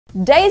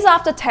Days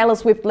after Taylor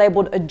Swift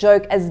labelled a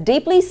joke as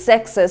deeply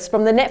sexist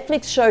from the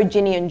Netflix show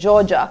Ginny and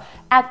Georgia,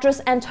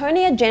 actress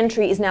Antonia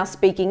is now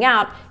speaking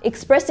out,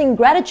 expressing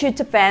gratitude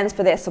to fans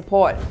for their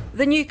support.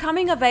 The new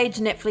coming-of-age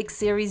Netflix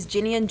series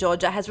Ginny and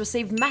Georgia has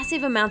received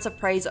massive amounts of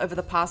praise over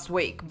the past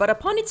week, but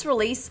upon its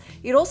release,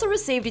 it also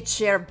received its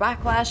share of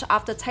backlash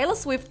after Taylor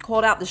Swift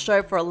called out the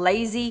show for a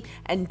lazy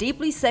and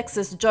deeply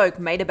sexist joke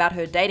made about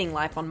her dating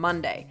life on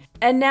Monday.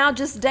 And now,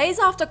 just days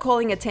after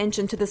calling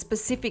attention to the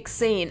specific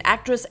scene,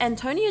 actress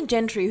Antonia,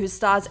 who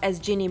stars as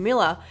Ginny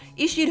Miller,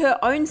 issued her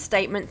own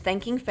statement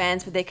thanking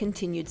fans for their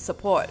continued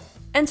support.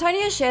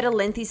 Antonia shared a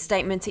lengthy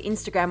statement to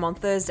Instagram on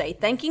Thursday,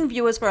 thanking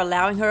viewers for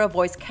allowing her a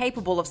voice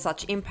capable of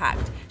such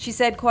impact. She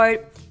said,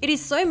 quote, "It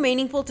is so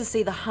meaningful to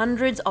see the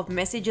hundreds of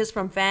messages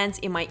from fans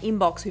in my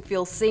inbox who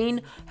feel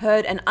seen,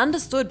 heard, and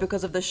understood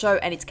because of the show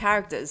and its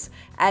characters,"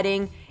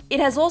 adding, "It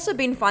has also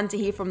been fun to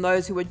hear from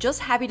those who were just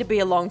happy to be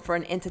along for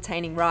an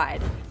entertaining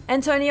ride."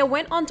 Antonia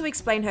went on to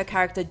explain her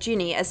character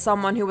Ginny as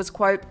someone who was,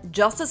 quote,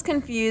 "just as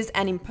confused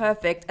and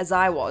imperfect as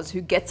I was, who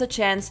gets a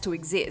chance to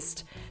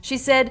exist." She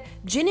said,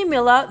 "Ginny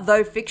Miller,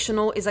 though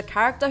fictional, is a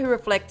character who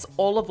reflects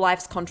all of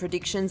life's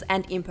contradictions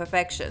and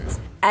imperfections,"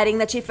 adding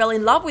that she fell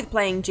in love with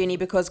playing Ginny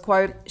because,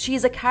 quote, "she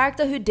is a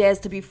character who dares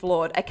to be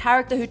flawed, a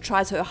character who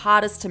tries her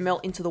hardest to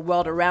melt into the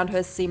world around her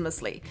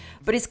seamlessly,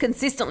 but is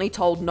consistently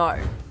told no."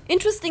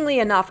 Interestingly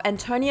enough,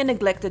 Antonia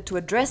neglected to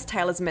address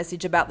Taylor's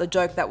message about the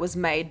joke that was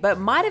made, but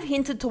might have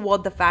hinted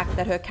toward the fact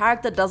that her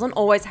character doesn't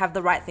always have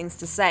the right things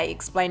to say,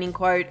 explaining,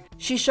 quote,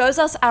 "She shows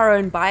us our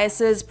own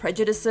biases,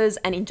 prejudices,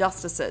 and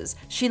injustices.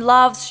 She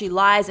loves, she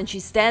lies, and she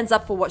stands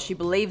up for what she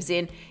believes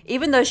in,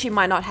 even though she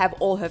might not have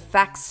all her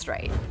facts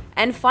straight."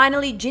 And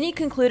finally, Ginny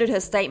concluded her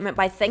statement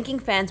by thanking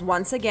fans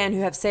once again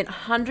who have sent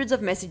hundreds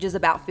of messages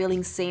about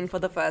feeling seen for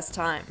the first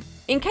time.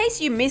 In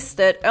case you missed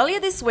it, earlier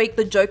this week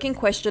the joke in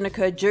question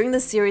occurred during the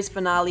series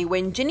finale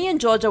when Ginny and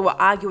Georgia were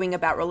arguing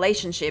about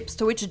relationships,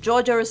 to which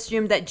Georgia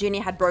assumed that Ginny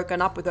had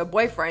broken up with her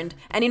boyfriend,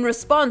 and in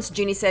response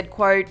Ginny said,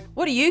 quote,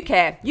 "What do you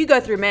care? You go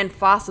through men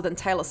faster than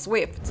Taylor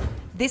Swift."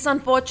 This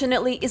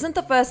unfortunately isn't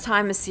the first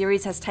time a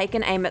series has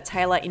taken aim at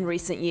Taylor in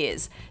recent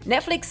years.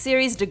 Netflix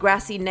series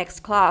Degrassi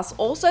Next Class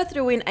also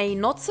threw in a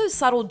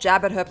not-so-subtle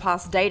jab at her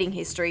past dating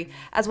history,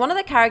 as one of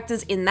the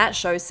characters in that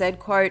show said,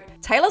 quote,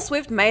 "Taylor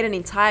Swift made an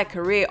entire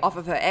career off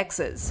of her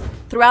exes."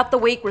 Throughout the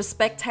week,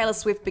 Respect Taylor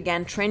Swift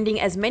began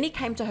trending as many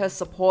came to her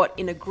support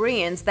in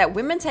agreement that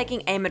women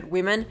taking aim at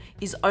women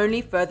is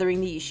only furthering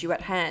the issue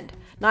at hand.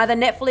 Neither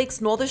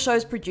Netflix nor the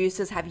show's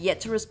producers have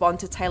yet to respond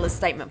to Taylor's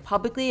statement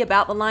publicly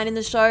about the line in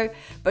the show,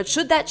 but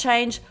should that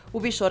change,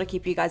 we'll be sure to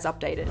keep you guys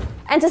updated.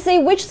 And to see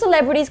which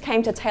celebrities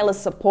came to Taylor's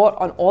support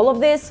on all of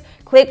this,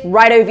 click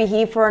right over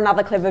here for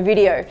another Clevver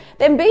video.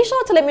 Then be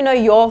sure to let me know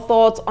your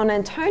thoughts on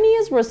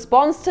Antonia's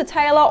response to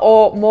Taylor,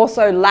 or more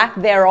so lack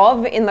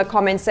thereof, in the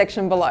comments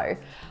section below.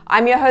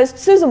 I'm your host,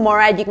 Sussan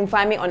Mourad. You can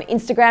find me on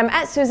Instagram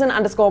at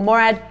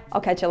Sussan_Mourad. I'll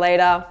catch you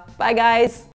later. Bye guys.